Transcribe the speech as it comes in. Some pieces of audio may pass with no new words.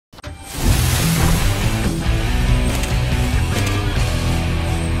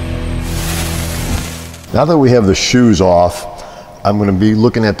Now that we have the shoes off, I'm going to be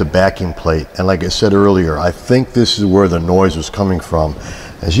looking at the backing plate. And like I said earlier, I think this is where the noise was coming from.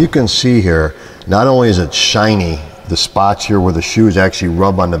 As you can see here, not only is it shiny, the spots here where the shoes actually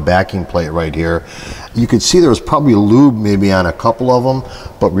rub on the backing plate right here, you can see there was probably lube maybe on a couple of them,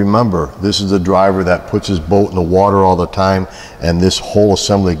 but remember, this is the driver that puts his boat in the water all the time, and this whole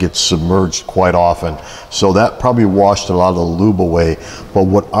assembly gets submerged quite often. So that probably washed a lot of the lube away. But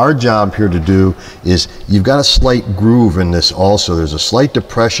what our job here to do is, you've got a slight groove in this also. There's a slight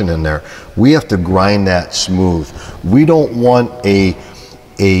depression in there. We have to grind that smooth. We don't want a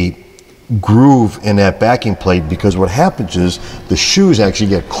groove in that backing plate, because what happens is the shoes actually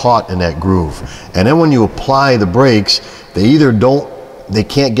get caught in that groove, and then when you apply the brakes, they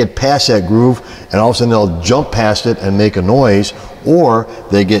can't get past that groove, and all of a sudden they'll jump past it and make a noise, or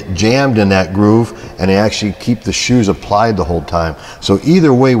they get jammed in that groove and they actually keep the shoes applied the whole time. So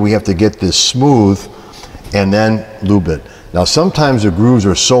either way, we have to get this smooth and then lube it. Now sometimes the grooves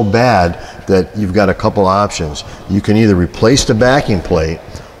are so bad that you've got a couple options. You can either replace the backing plate,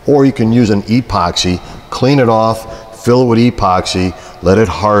 or you can use an epoxy, clean it off, fill it with epoxy, let it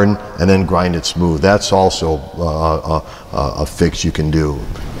harden, and then grind it smooth. That's also a fix you can do.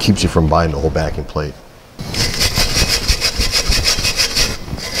 Keeps you from buying the whole backing plate.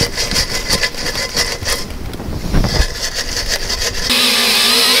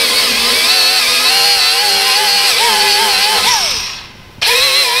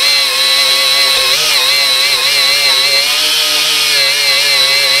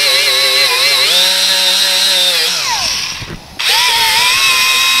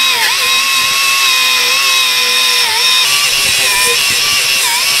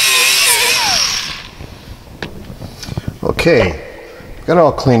 Okay, got it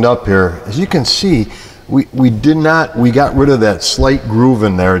all cleaned up here. As you can see, we got rid of that slight groove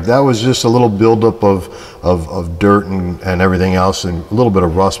in there. That was just a little buildup of dirt and everything else, and a little bit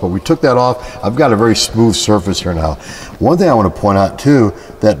of rust, but we took that off. I've got a very smooth surface here now. One thing I want to point out too,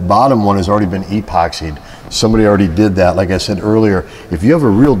 that bottom one has already been epoxied. Somebody already did that. Like I said earlier, if you have a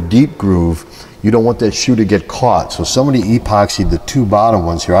real deep groove, you don't want that shoe to get caught. So somebody epoxied the two bottom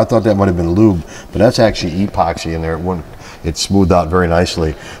ones here. I thought that might have been lube, but that's actually epoxy in there. It smoothed out very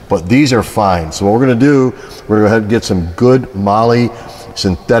nicely. But these are fine. So what we're gonna do, we're gonna go ahead and get some good Moly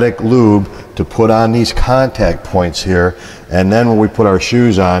synthetic lube to put on these contact points here. And then when we put our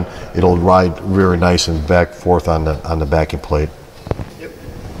shoes on, it'll ride very nice and back forth on the backing plate.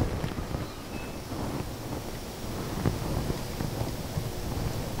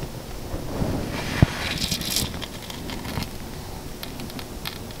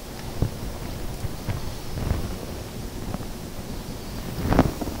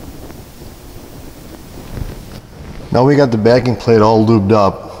 Now we got the backing plate all lubed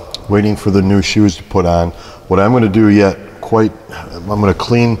up, waiting for the new shoes to put on. What I'm going to do I'm going to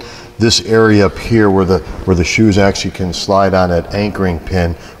clean this area up here where the shoes actually can slide on that anchoring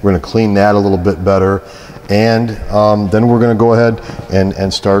pin. We're going to clean that a little bit better, and then we're going to go ahead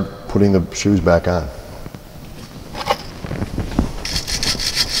and start putting the shoes back on.